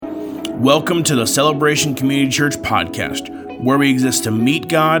Welcome to the Celebration Community Church podcast, where we exist to meet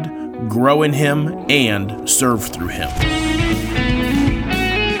God, grow in Him, and serve through Him.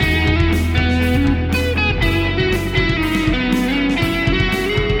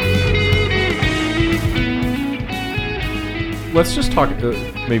 Let's just talk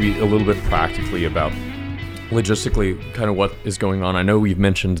maybe a little bit practically about logistically kind of what is going on. I know we've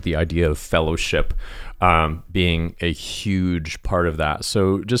mentioned the idea of fellowship being a huge part of that.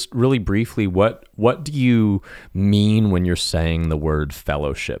 So just really briefly, what do you mean when you're saying the word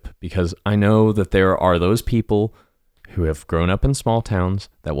fellowship? Because I know that there are those people who have grown up in small towns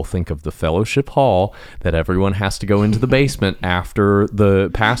that will think of the fellowship hall that everyone has to go into the basement after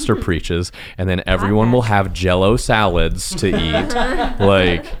the pastor preaches, and then everyone will have Jell-O salads to eat.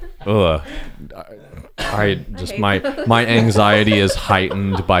 Like, ugh. I just my anxiety is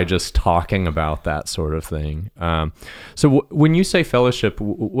heightened by just talking about that sort of thing. So when you say fellowship,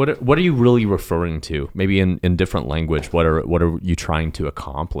 what are you really referring to? Maybe in different language, what are you trying to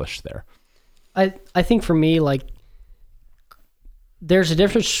accomplish there? I think for me, like, there's a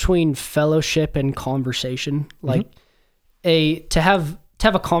difference between fellowship and conversation. Like to have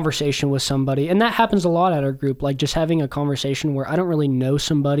a conversation with somebody, and that happens a lot at our group, like just having a conversation where I don't really know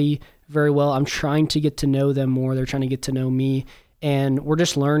somebody very well. I'm trying to get to know them more. They're trying to get to know me, and we're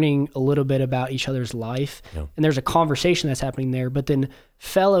just learning a little bit about each other's life. Yeah. And there's a conversation that's happening there. But then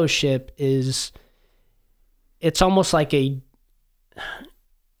fellowship it's almost like a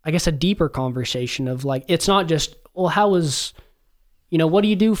deeper conversation of, like, it's not just, well, what do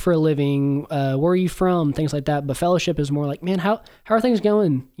you do for a living? Where are you from? Things like that. But fellowship is more like, man, how are things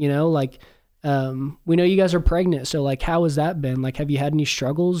going? We know you guys are pregnant. So, like, how has that been? Like, have you had any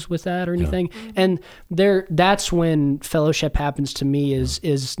struggles with that or anything? Yeah. And that's when fellowship happens to me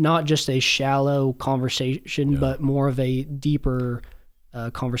is not just a shallow conversation, but more of a deeper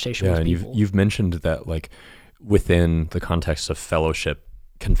conversation with people. And you've mentioned that, like, within the context of fellowship,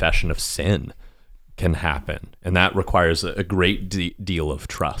 confession of sin can happen, and that requires a great deal of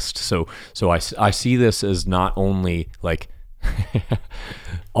trust. So I see this as not only like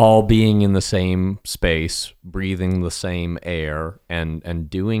all being in the same space, breathing the same air, and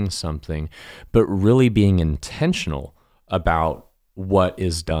doing something, but really being intentional about what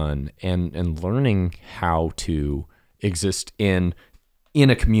is done and learning how to exist in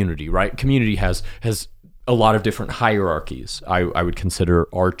a community, right? Community has a lot of different hierarchies. I would consider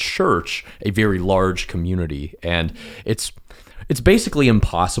our church a very large community, and it's basically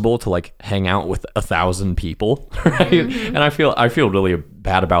impossible to, like, hang out with 1,000 people, right? And I feel really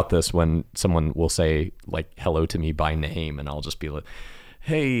bad about this when someone will say, like, hello to me by name, and I'll just be like,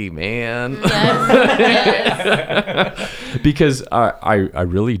 hey, man. Yes. Because I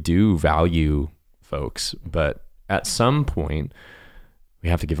really do value folks, but at some point we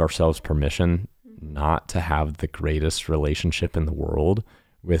have to give ourselves permission not to have the greatest relationship in the world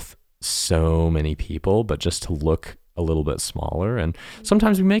with so many people, but just to look a little bit smaller. And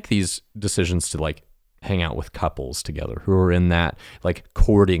sometimes we make these decisions to, like, hang out with couples together who are in that, like,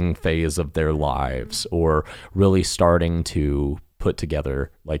 courting phase of their lives, or really starting to put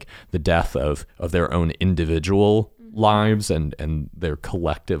together, like, the death of their own individual lives and their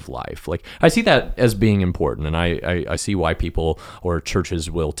collective life. Like, I see that as being important, and I see why people or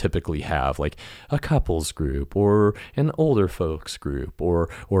churches will typically have, like, a couples group or an older folks group or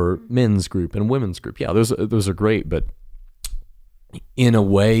men's group and women's group. Yeah, those are great, but in a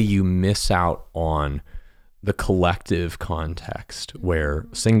way you miss out on the collective context where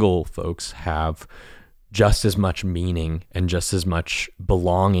single folks have just as much meaning and just as much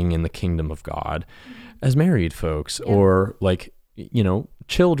belonging in the kingdom of God as married folks, or, like,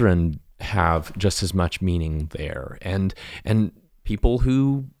 children have just as much meaning there, and people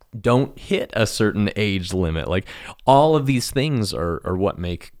who don't hit a certain age limit. Like, all of these things are what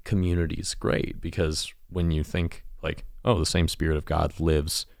make communities great, because when you think, like, oh, the same Spirit of God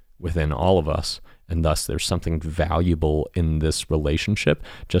lives within all of us, and thus there's something valuable in this relationship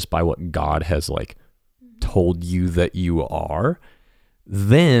just by what God has, like, told you that you are,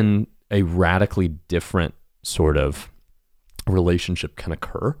 then a radically different sort of relationship can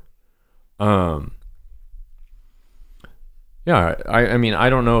occur. I mean, I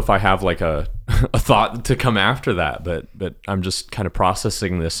don't know if I have, like, a thought to come after that, but I'm just kind of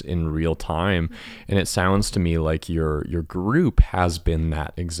processing this in real time, and it sounds to me like your group has been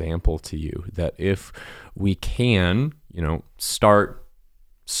that example to you, that if we can, start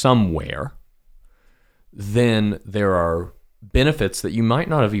somewhere, then there are benefits that you might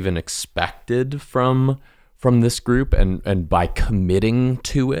not have even expected from this group, and by committing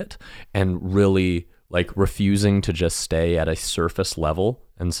to it and really like refusing to just stay at a surface level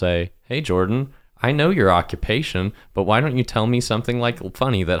and say, hey, Jordan, I know your occupation, but why don't you tell me something like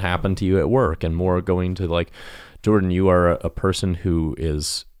funny that happened to you at work? And more going to like, Jordan, you are a person who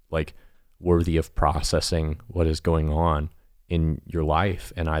is like worthy of processing what is going on in your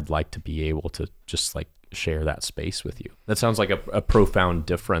life. And I'd like to be able to just like share that space with you. That sounds like a profound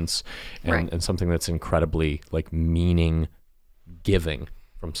difference and something that's incredibly like meaning giving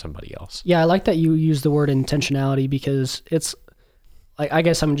from somebody else. Yeah, I like that you use the word intentionality, because it's like, I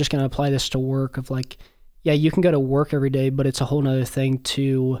guess I'm just going to apply this to work of like, yeah, you can go to work every day, but it's a whole nother thing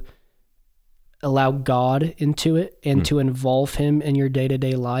to allow God into it and to involve him in your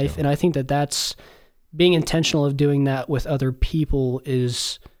day-to-day life. And I think that that's being intentional of doing that with other people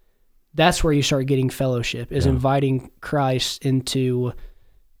that's where you start getting fellowship, is inviting Christ into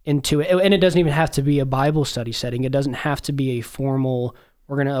it. And it doesn't even have to be a Bible study setting. It doesn't have to be a formal,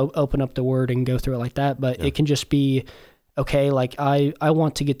 we're going to open up the word and go through it like that, but it can just be, okay, like I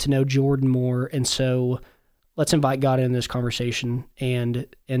want to get to know Jordan more. And so let's invite God into this conversation and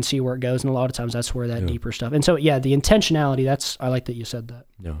see where it goes. And a lot of times that's where that deeper stuff. And so, the intentionality, I like that you said that.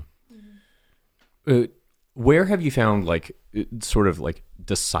 Yeah. Where have you found like sort of like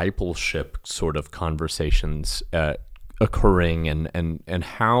discipleship sort of conversations occurring, and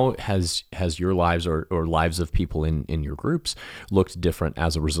how has your lives or lives of people in your groups looked different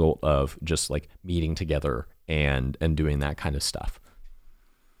as a result of just like meeting together and doing that kind of stuff?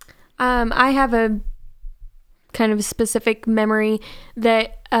 I have a kind of specific memory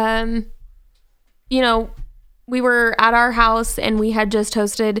that, we were at our house and we had just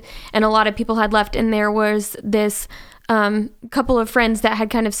hosted and a lot of people had left, and there was this couple of friends that had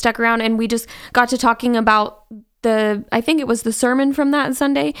kind of stuck around, and we just got to talking about I think it was the sermon from that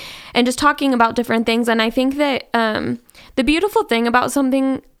Sunday, and just talking about different things. And I think that the beautiful thing about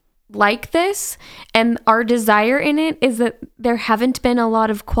something like this and our desire in it is that there haven't been a lot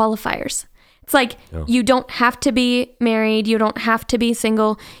of qualifiers. It's like, you don't have to be married. You don't have to be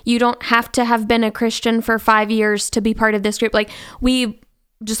single. You don't have to have been a Christian for 5 years to be part of this group. Like, we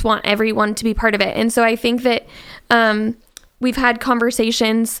just want everyone to be part of it. And so I think that we've had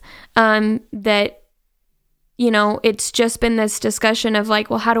conversations that, it's just been this discussion of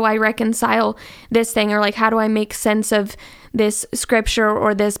like, well, how do I reconcile this thing? Or like, how do I make sense of this scripture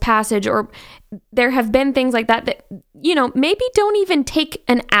or this passage? Or there have been things like that maybe don't even take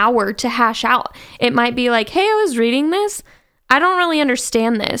an hour to hash out. It might be like, hey, I was reading this. I don't really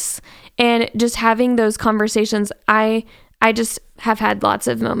understand this. And just having those conversations, I just have had lots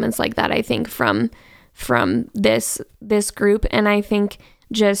of moments like that, I think, from this group. And I think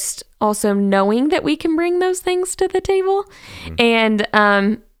just also knowing that we can bring those things to the table and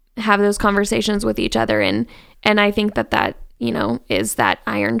have those conversations with each other. And I think that is that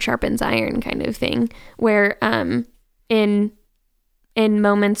iron sharpens iron kind of thing, where in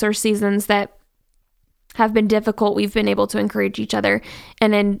moments or seasons that have been difficult, we've been able to encourage each other.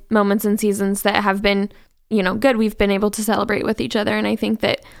 And in moments and seasons that have been, good, we've been able to celebrate with each other. And I think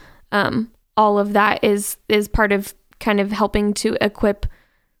that all of that is part of kind of helping to equip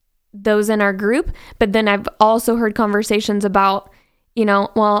those in our group. But then I've also heard conversations about,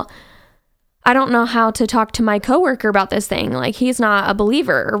 well, I don't know how to talk to my coworker about this thing. Like, he's not a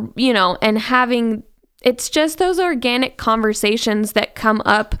believer, and having, it's just those organic conversations that come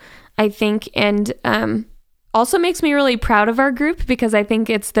up, I think, and also makes me really proud of our group, because I think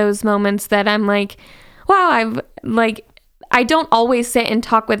it's those moments that I'm like, wow, I don't always sit and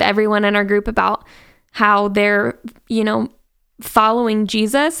talk with everyone in our group about how they're, following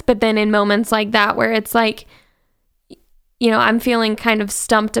Jesus. But then in moments like that, where it's like, I'm feeling kind of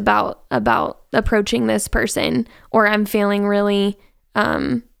stumped about approaching this person, or I'm feeling really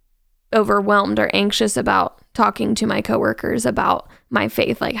overwhelmed or anxious about talking to my coworkers about my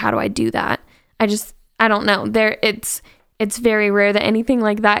faith. Like, how do I do that? I don't know. It's very rare that anything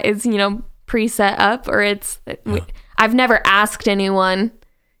like that is, preset up, or I've never asked anyone,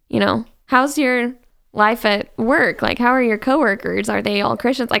 how's your life at work? Like, how are your coworkers? Are they all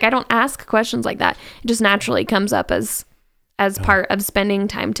Christians? Like, I don't ask questions like that. It just naturally comes up as part of spending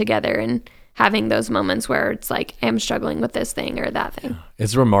time together and having those moments where it's like, I'm struggling with this thing or that thing.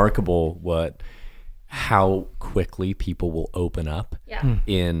 It's remarkable how quickly people will open up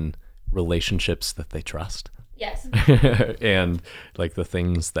in relationships that they trust. Yes. And like the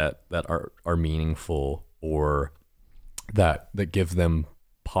things that are meaningful, or that give them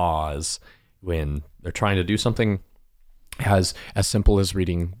pause when they're trying to do something as simple as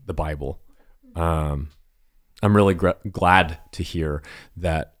reading the Bible. I'm really glad to hear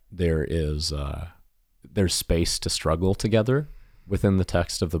that there's space to struggle together, within the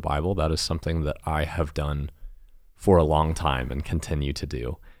text of the Bible, that is something that I have done for a long time and continue to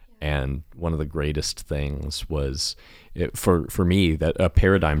do. And one of the greatest things was for me, that a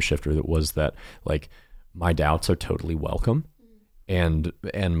paradigm shifter, that was that like my doubts are totally welcome, and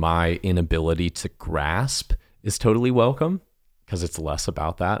my inability to grasp is totally welcome, because it's less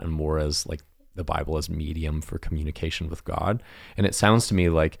about that and more as like the Bible as medium for communication with God. And it sounds to me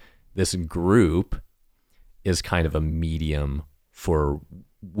like this group is kind of a medium for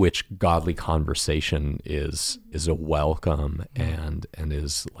which godly conversation is a welcome and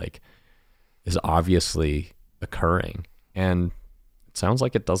is obviously occurring. And it sounds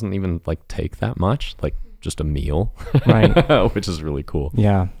like it doesn't even like take that much, like just a meal, right? Which is really cool.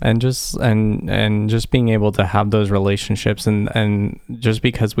 Yeah. And just being able to have those relationships, and just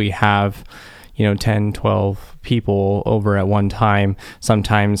because we have, 10, 12 people over at one time,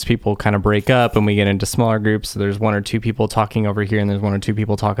 sometimes people kind of break up and we get into smaller groups. So there's one or two people talking over here and there's one or two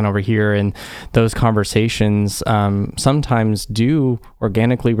people talking over here. And those conversations sometimes do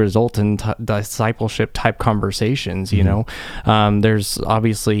organically result in discipleship type conversations, There's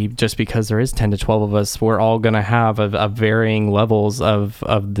obviously, just because there is 10 to 12 of us, we're all going to have a varying levels of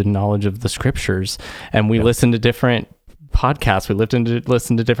the knowledge of the scriptures. And we listen to different podcasts, we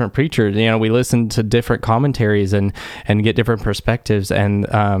listen to different preachers, we listen to different commentaries and get different perspectives. And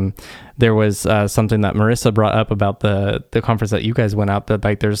there was something that Marissa brought up about the conference that you guys went out, that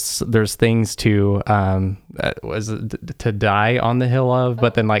like there's things to was it to die on the hill of,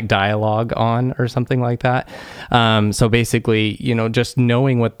 but then like dialogue on, or something like that. So basically, just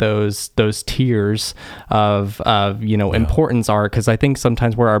knowing what those tiers of importance are, because I think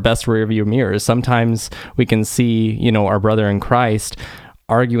sometimes we're our best rear view mirrors. Sometimes we can see our brother in Christ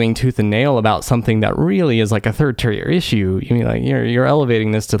arguing tooth and nail about something that really is like a third tier issue. You're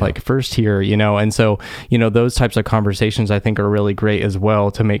elevating this to like first tier, and so those types of conversations I think are really great as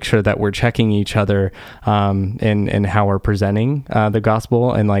well, to make sure that we're checking each other in how we're presenting the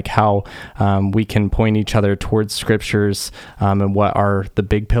gospel, and like how we can point each other towards scriptures, and what are the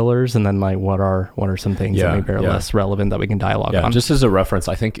big pillars, and then like what are some things that maybe are less relevant that we can dialogue on. Just as a reference,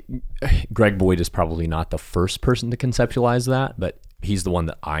 I think Greg Boyd is probably not the first person to conceptualize that, but he's the one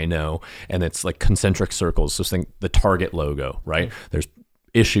that I know. And it's like concentric circles. So think the Target logo, right? Mm-hmm. There's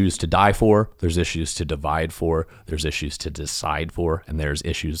issues to die for, there's issues to divide for, there's issues to decide for, and there's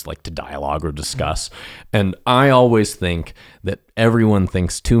issues like to dialogue or discuss. Mm-hmm. And I always think that everyone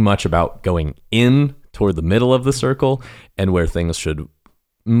thinks too much about going in toward the middle of the circle, and where things should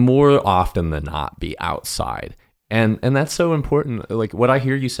more often than not be outside. And that's so important. Like what I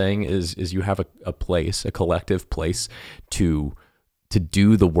hear you saying is you have a place, a collective place to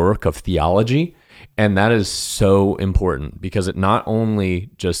do the work of theology. And that is so important, because it not only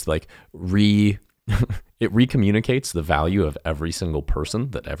just like it recommunicates the value of every single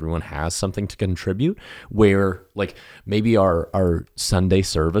person, that everyone has something to contribute, where like maybe our Sunday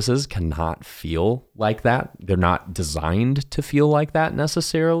services cannot feel like that. They're not designed to feel like that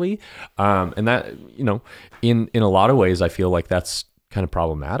necessarily. And that, in a lot of ways, I feel like that's kind of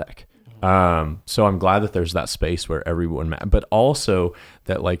problematic. So I'm glad that there's that space where everyone, but also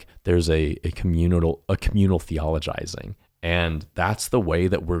that like there's a communal theologizing, and that's the way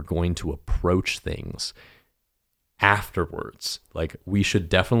that we're going to approach things afterwards. Like we should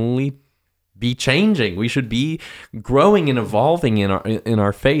definitely be changing. We should be growing and evolving in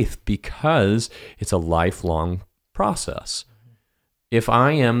our faith, because it's a lifelong process. If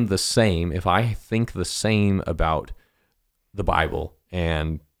I am the same, if I think the same about the Bible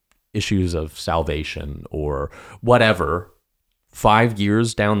and issues of salvation or whatever, 5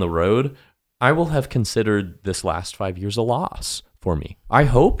 years down the road, I will have considered this last 5 years a loss for me. I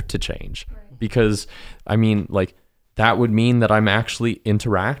hope to change, because that would mean that I'm actually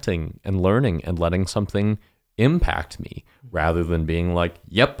interacting and learning and letting something impact me, rather than being like,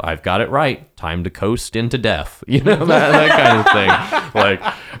 yep, I've got it right, time to coast into death, that kind of thing. Like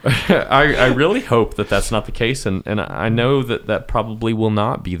I really hope that that's not the case, and I know that probably will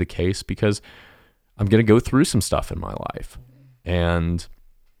not be the case, because I'm going to go through some stuff in my life, and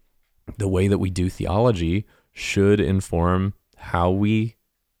the way that we do theology should inform how we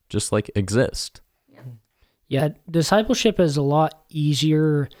just like exist. Yeah, discipleship is a lot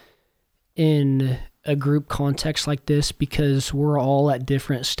easier in a group context like this, because we're all at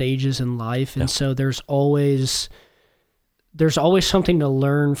different stages in life, and so there's always something to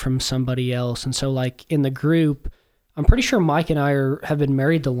learn from somebody else. And so like in the group, I'm pretty sure Mike and I have been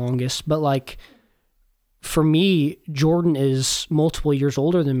married the longest, but like for me, Jordan is multiple years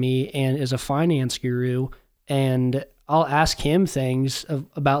older than me and is a finance guru, and I'll ask him things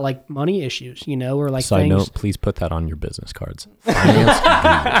about like money issues, you know, or like Side things. note, please put that on your business cards. Finance.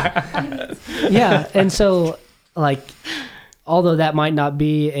 Yeah. And so like, although that might not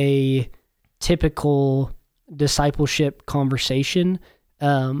be a typical discipleship conversation,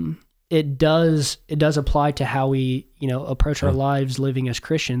 it does apply to how we, you know, approach our lives living as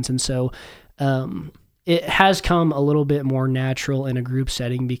Christians. And so, it has come a little bit more natural in a group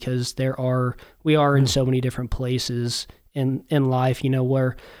setting because we are in so many different places in life, you know,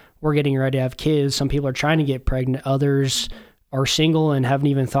 where we're getting ready to have kids. Some people are trying to get pregnant. Others are single and haven't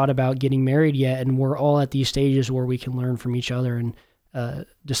even thought about getting married yet. And we're all at these stages where we can learn from each other, and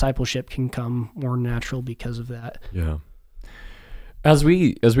discipleship can come more natural because of that. Yeah. As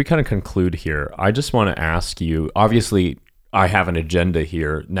we kind of conclude here, I just want to ask you, obviously I have an agenda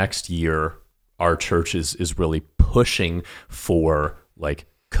here. Next year, our church is really pushing for like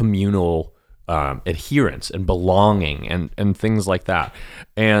communal adherence and belonging and things like that.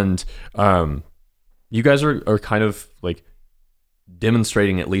 And you guys are kind of like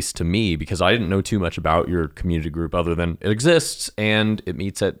demonstrating, at least to me, because I didn't know too much about your community group other than it exists and it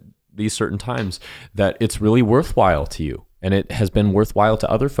meets at these certain times, that it's really worthwhile to you. And it has been worthwhile to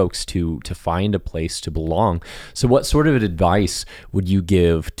other folks to find a place to belong. So what sort of advice would you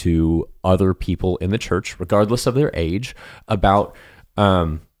give to other people in the church, regardless of their age, about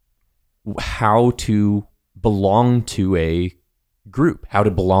how to belong to a group, how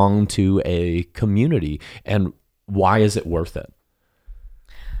to belong to a community, and why is it worth it?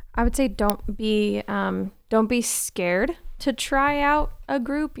 I would say don't be scared to try out a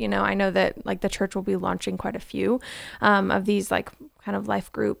group. You know, I know that like the church will be launching quite a few of these like kind of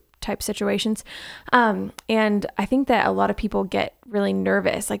life group type situations. And I think that a lot of people get really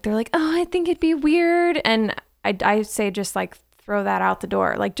nervous. Like they're like, oh, I think it'd be weird. And I say just like throw that out the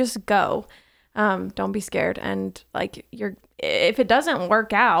door. Like just go. Don't be scared. And like if it doesn't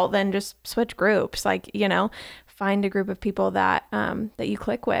work out, then just switch groups. Like, you know, find a group of people that that you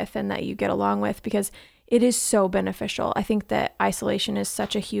click with and that you get along with, because it is so beneficial. I think that isolation is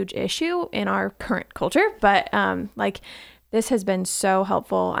such a huge issue in our current culture, but like this has been so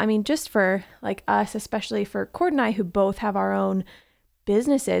helpful. I mean, just for like us, especially for Cord and I, who both have our own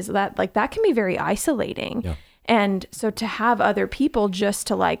businesses, that can be very isolating. Yeah. And so to have other people just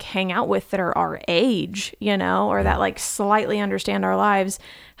to like hang out with that are our age, you know, or that like slightly understand our lives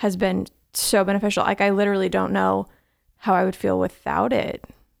has been so beneficial. Like I literally don't know how I would feel without it.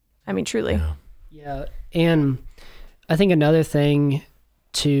 I mean, truly. Yeah. And I think another thing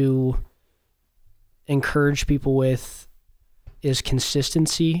to encourage people with is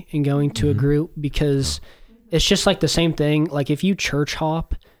consistency in going to a group, because it's just like the same thing. Like if you church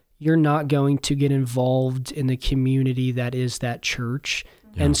hop, you're not going to get involved in the community that is that church.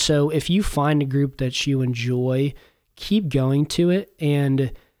 Yeah. And so if you find a group that you enjoy, keep going to it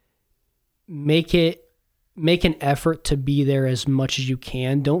and make an effort to be there as much as you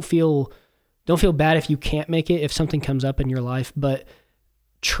can. Don't feel bad if you can't make it, if something comes up in your life, but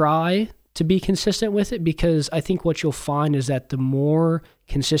try to be consistent with it, because I think what you'll find is that the more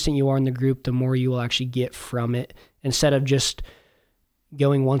consistent you are in the group, the more you will actually get from it, instead of just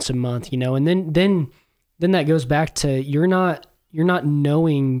going once a month, you know. And then that goes back to you're not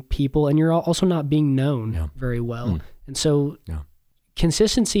knowing people, and you're also not being known very well. And so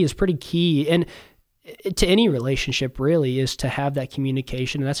consistency is pretty key. And to any relationship really is to have that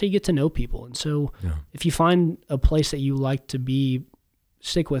communication, and that's how you get to know people. And so if you find a place that you like to be,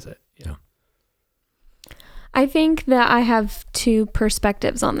 stick with it. Yeah. I think that I have two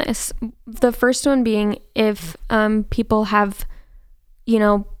perspectives on this. The first one being, if people have, you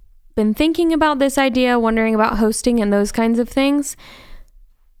know, been thinking about this idea, wondering about hosting and those kinds of things,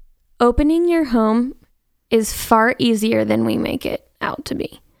 opening your home is far easier than we make it out to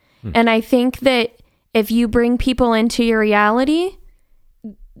be. And I think that if you bring people into your reality,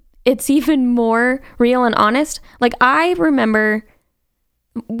 it's even more real and honest. Like I remember,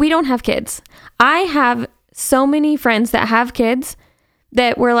 we don't have kids. I have so many friends that have kids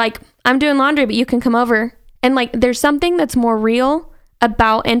that were like, I'm doing laundry, but you can come over. And like, there's something that's more real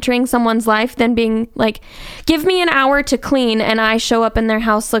about entering someone's life than being like, give me an hour to clean and I show up and their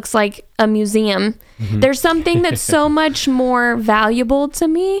house looks like a museum. There's something that's so much more valuable to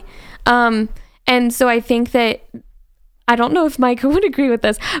me. And so I think that, I don't know if Micah would agree with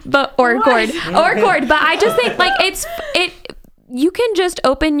this, but or Cord, but I just think like you can just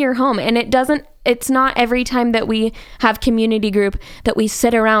open your home, and it's not every time that we have community group that we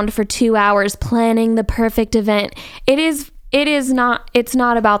sit around for 2 hours planning the perfect event. It's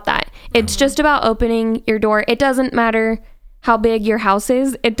not about that. It's just about opening your door. It doesn't matter how big your house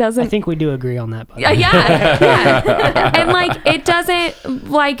is. It doesn't. I think we do agree on that. Yeah. And like, it doesn't,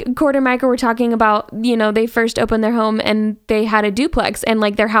 like Cord and Micah were talking about, you know, they first opened their home and they had a duplex, and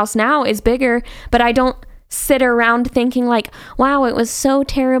like their house now is bigger, but I don't sit around thinking like, wow, it was so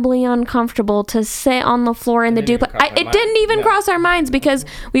terribly uncomfortable to sit on the floor in the duplex. It didn't even cross our minds, because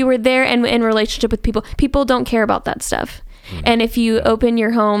we were there and in relationship with people. People don't care about that stuff. And if you open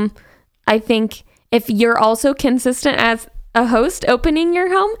your home, I think if you're also consistent as a host opening your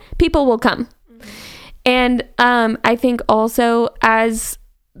home, people will come. And I think also as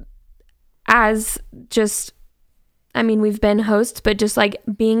just, I mean, we've been hosts, but just like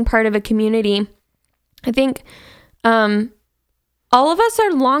being part of a community, I think all of us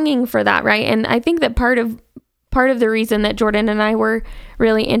are longing for that, right? And I think that part of the reason that Jordan and I were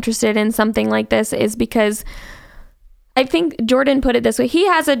really interested in something like this is because I think Jordan put it this way. He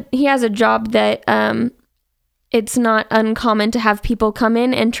has a job that it's not uncommon to have people come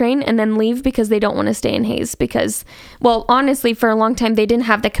in and train and then leave because they don't want to stay in Hays, because, well, honestly, for a long time, they didn't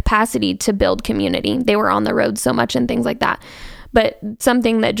have the capacity to build community. They were on the road so much and things like that. But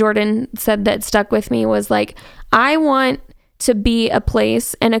something that Jordan said that stuck with me was like, I want to be a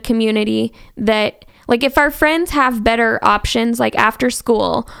place and a community that, like, if our friends have better options, like after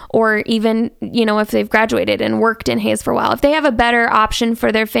school, or even, you know, if they've graduated and worked in Hays for a while, if they have a better option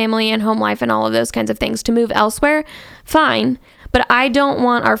for their family and home life and all of those kinds of things to move elsewhere, fine. But I don't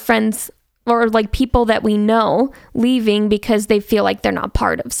want our friends or like people that we know leaving because they feel like they're not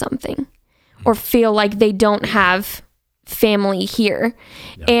part of something or feel like they don't have family here.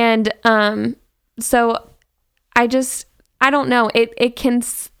 Yeah. And so I don't know. It can...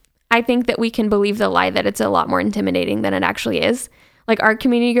 I think that we can believe the lie that it's a lot more intimidating than it actually is. Like our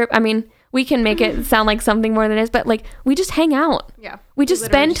community group, I mean, we can make it sound like something more than it is, but like we just hang out. Yeah. We just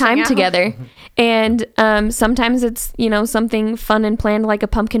spend time together. And sometimes it's, you know, something fun and planned, like a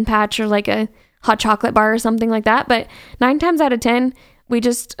pumpkin patch or like a hot chocolate bar or something like that. But 9 times out of 10, we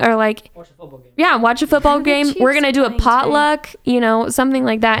just are like, watch a football game. Yeah, watch a football game. We're going to do a potluck, you know, something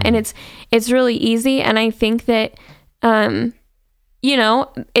like that. And it's really easy. And I think that, you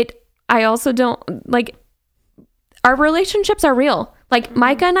know, I also don't, like, our relationships are real. Like,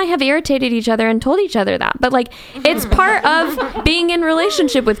 Micah and I have irritated each other and told each other that. But, like, it's part of being in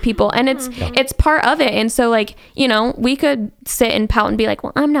relationship with people. And it's part of it. And so, like, you know, we could sit and pout and be like,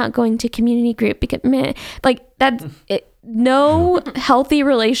 well, I'm not going to community group because, meh. Like, no healthy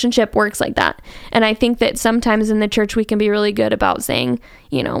relationship works like that. And I think that sometimes in the church we can be really good about saying,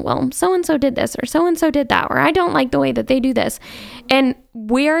 you know, well, so-and-so did this or so-and-so did that, or I don't like the way that they do this. And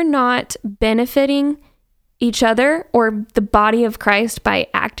we're not benefiting each other or the body of Christ by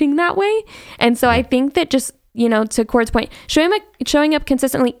acting that way. And so I think that just, you know, to Cord's point, showing up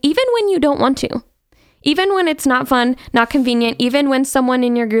consistently, even when you don't want to, even when it's not fun, not convenient, even when someone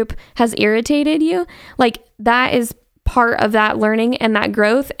in your group has irritated you, like that is part of that learning and that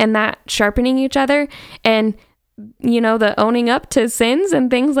growth and that sharpening each other and, you know, the owning up to sins and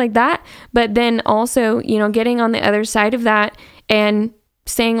things like that. But then also, you know, getting on the other side of that and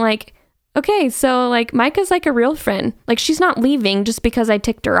saying like, okay, so like Micah's like a real friend. Like she's not leaving just because I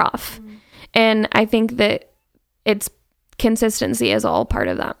ticked her off. Mm-hmm. And I think that it's consistency is all part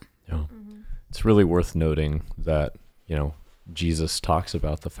of that. Yeah. Mm-hmm. It's really worth noting that, you know, Jesus talks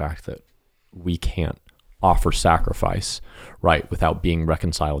about the fact that we can't offer sacrifice, right, without being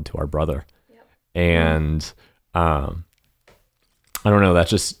reconciled to our brother. Yep. And I don't know, that's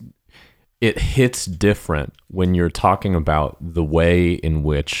just, it hits different when you're talking about the way in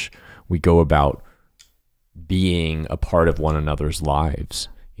which we go about being a part of one another's lives.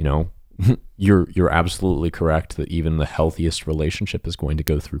 You know, you're absolutely correct that even the healthiest relationship is going to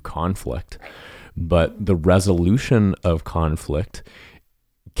go through conflict, but the resolution of conflict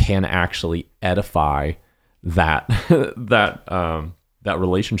can actually edify that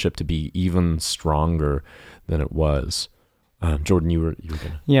relationship to be even stronger than it was. Jordan, you were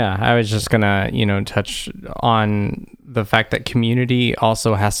gonna. Yeah, I was just gonna, you know, touch on the fact that community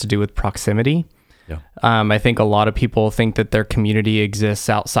also has to do with proximity. Yeah. I think a lot of people think that their community exists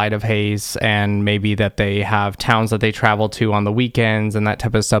outside of Hays and maybe that they have towns that they travel to on the weekends and that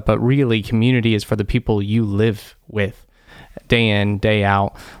type of stuff. But really, community is for the people you live with day in, day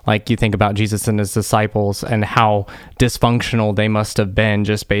out. Like you think about Jesus and his disciples and how dysfunctional they must have been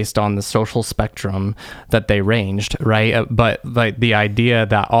just based on the social spectrum that they ranged, right? But like the idea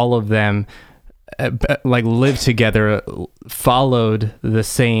that all of them like lived together, followed the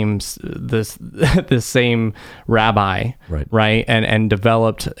same rabbi, right? And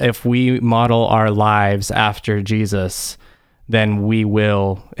developed, if we model our lives after Jesus, then we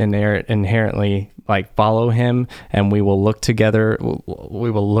will inherently like follow him, and we will look together.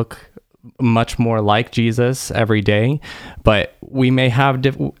 We will look much more like Jesus every day. But we may have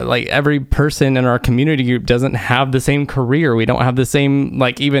like every person in our community group doesn't have the same career. We don't have the same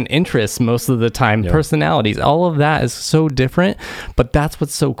like even interests most of the time, personalities. All of that is so different, but that's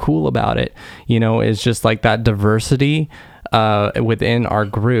what's so cool about it, you know, is just like that diversity within our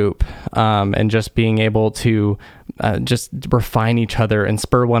group, and just being able to just refine each other and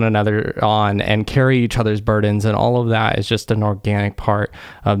spur one another on and carry each other's burdens, and all of that is just an organic part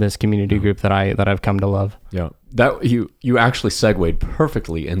of this community group that I've come to love. Yeah, that you actually segued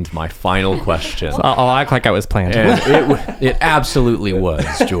perfectly into my final question. I'll act like I was planned. And it absolutely was,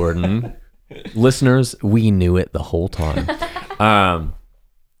 Jordan. Listeners, we knew it the whole time.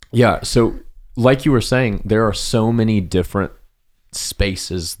 Yeah, so like you were saying, there are so many different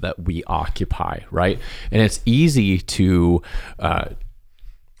spaces that we occupy, right? And it's easy to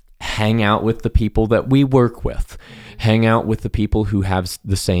hang out with the people that we work with, hang out with the people who have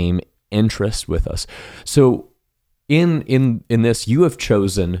the same interest with us. So in this, you have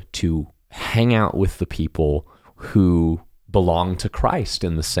chosen to hang out with the people who belong to Christ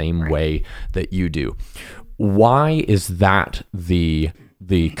in the same way that you do. Why is that the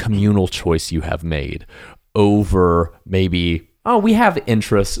communal choice you have made over maybe, we have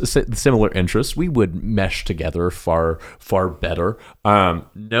interests, similar interests, we would mesh together far better,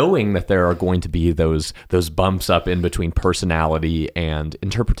 knowing that there are going to be those bumps up in between personality and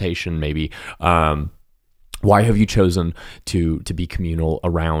interpretation maybe. Why have you chosen to be communal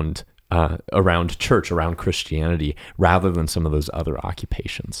around church, around Christianity, rather than some of those other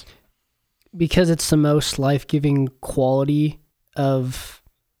occupations? Because it's the most life-giving quality of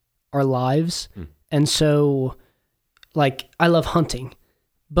our lives. And so, like, I love hunting,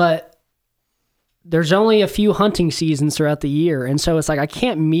 but there's only a few hunting seasons throughout the year. And so it's like, I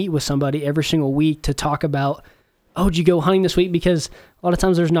can't meet with somebody every single week to talk about, did you go hunting this week? Because a lot of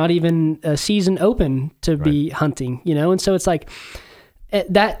times there's not even a season open to be hunting, you know? And so it's like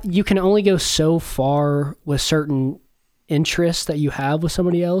that you can only go so far with certain interests that you have with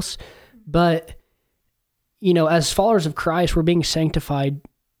somebody else. But, you know, as followers of Christ, we're being sanctified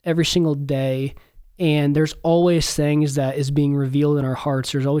every single day, and there's always things that is being revealed in our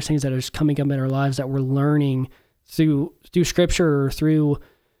hearts. There's always things that are just coming up in our lives that we're learning through scripture, or through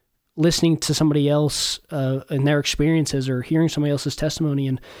listening to somebody else and their experiences, or hearing somebody else's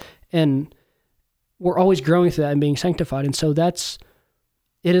testimony, and we're always growing through that and being sanctified. And so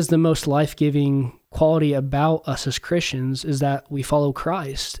it is the most life-giving quality about us as Christians, is that we follow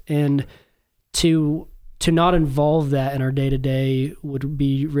Christ, and to not involve that in our day-to-day would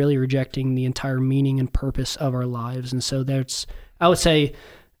be really rejecting the entire meaning and purpose of our lives. And so I would say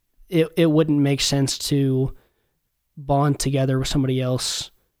it wouldn't make sense to bond together with somebody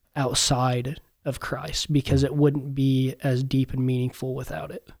else outside of Christ, because it wouldn't be as deep and meaningful without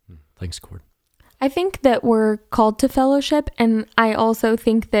it. Thanks, Cord. I think that we're called to fellowship, and I also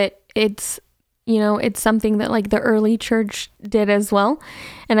think that it's something that like the early church did as well.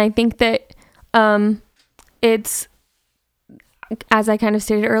 And I think that it's, as I kind of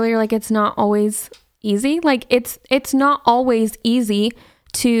stated earlier, like it's not always easy. Like it's not always easy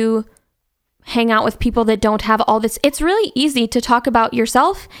to hang out with people that don't have all this. It's really easy to talk about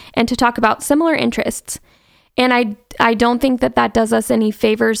yourself and to talk about similar interests. And I don't think that does us any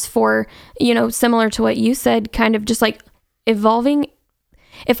favors for, similar to what you said, kind of just like evolving.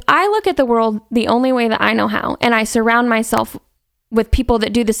 If I look at the world the only way that I know how, and I surround myself with people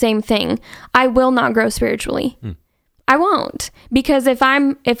that do the same thing, I will not grow spiritually. I won't, because if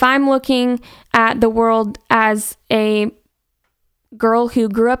I'm looking at the world as a girl who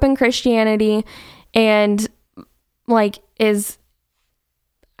grew up in Christianity and like was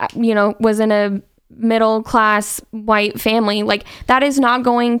in a middle class white family, like that is not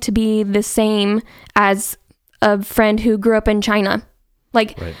going to be the same as a friend who grew up in China.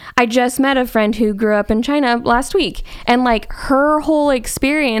 Like, right. I just met a friend who grew up in China last week, and like her whole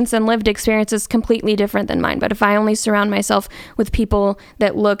experience and lived experience is completely different than mine. But if I only surround myself with people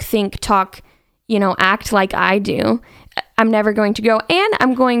that look, think, talk, act like I do, I'm never going to go. And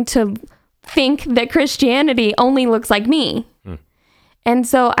I'm going to think that Christianity only looks like me. And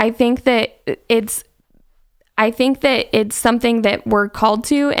so I think that it's something that we're called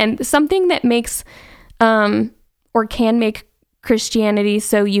to, and something that makes, or can make Christianity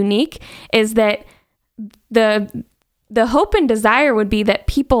so unique, is that the hope and desire would be that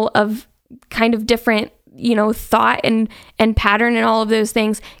people of kind of different, thought and pattern and all of those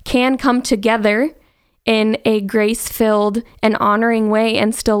things can come together in a grace-filled and honoring way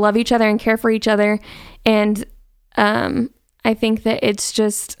and still love each other and care for each other. And I think that it's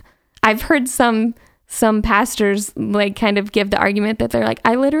just, I've heard some pastors like kind of give the argument that they're like,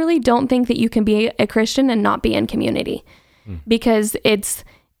 I literally don't think that you can be a Christian and not be in community, because it's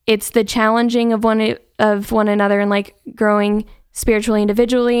the challenging of one another and like growing spiritually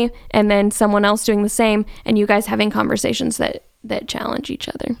individually, and then someone else doing the same, and you guys having conversations that challenge each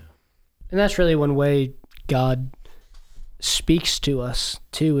other. And that's really one way God speaks to us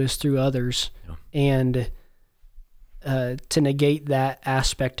too, is through others. Yeah. And to negate that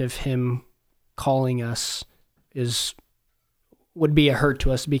aspect of him calling us would be a hurt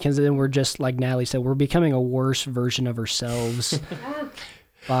to us, because then we're just, like Natalie said, we're becoming a worse version of ourselves.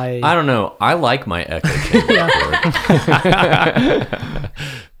 I don't know. I like my echo chamber.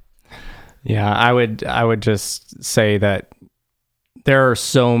 Yeah, I would just say that there are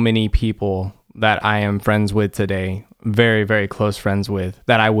so many people that I am friends with today, very, very close friends with,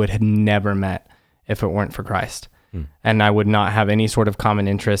 that I would have never met if it weren't for Christ. And I would not have any sort of common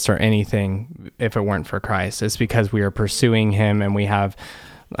interest or anything if it weren't for Christ. It's because we are pursuing him, and we have,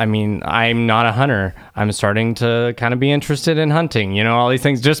 I mean, I'm not a hunter. I'm starting to kind of be interested in hunting, all these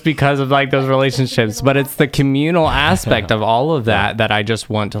things, just because of like those relationships. But it's the communal aspect of all of that I just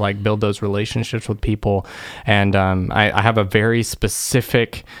want to like build those relationships with people. And I have a very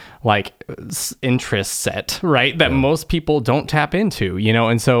specific like interest set, right, that most people don't tap into,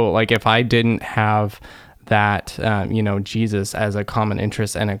 and so like if I didn't have that, Jesus as a common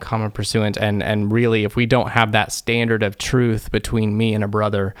interest and a common pursuant, and really, if we don't have that standard of truth between me and a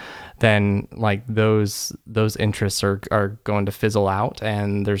brother, then like those interests are going to fizzle out,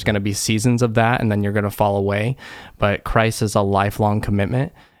 and there's going to be seasons of that, and then you're going to fall away. But Christ is a lifelong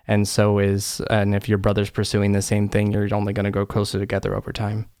commitment, and and if your brother's pursuing the same thing, you're only going to go closer together over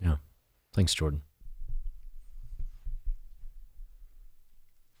time. Yeah. Thanks, Jordan.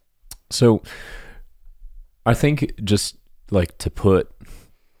 So I think just like to put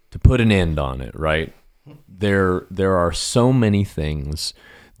an end on it, right? There are so many things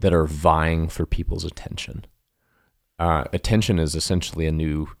that are vying for people's attention. Attention is essentially a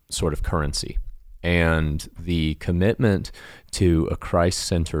new sort of currency, and the commitment to a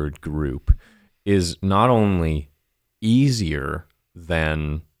Christ-centered group is not only easier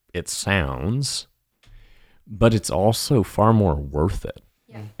than it sounds, but it's also far more worth it.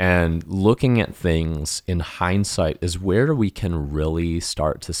 And looking at things in hindsight is where we can really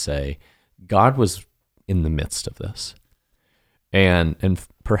start to say, God was in the midst of this. And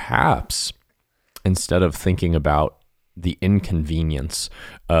perhaps instead of thinking about the inconvenience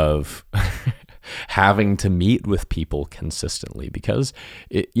of having to meet with people consistently, because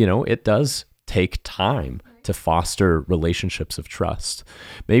it does take time to foster relationships of trust.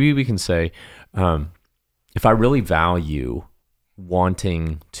 Maybe we can say, if I really value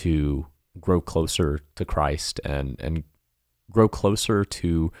wanting to grow closer to Christ and grow closer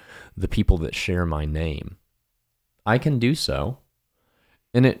to the people that share my name, I can do so.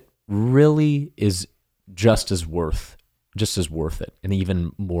 And it really is just as worth it, and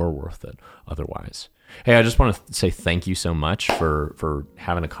even more worth it otherwise. Hey, I just want to say thank you so much for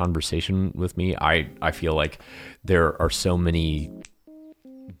having a conversation with me. I feel like there are so many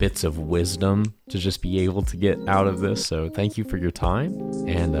bits of wisdom to just be able to get out of this. So thank you for your time,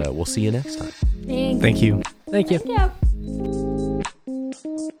 and we'll see you next time. Thank you. Thank you. Yeah.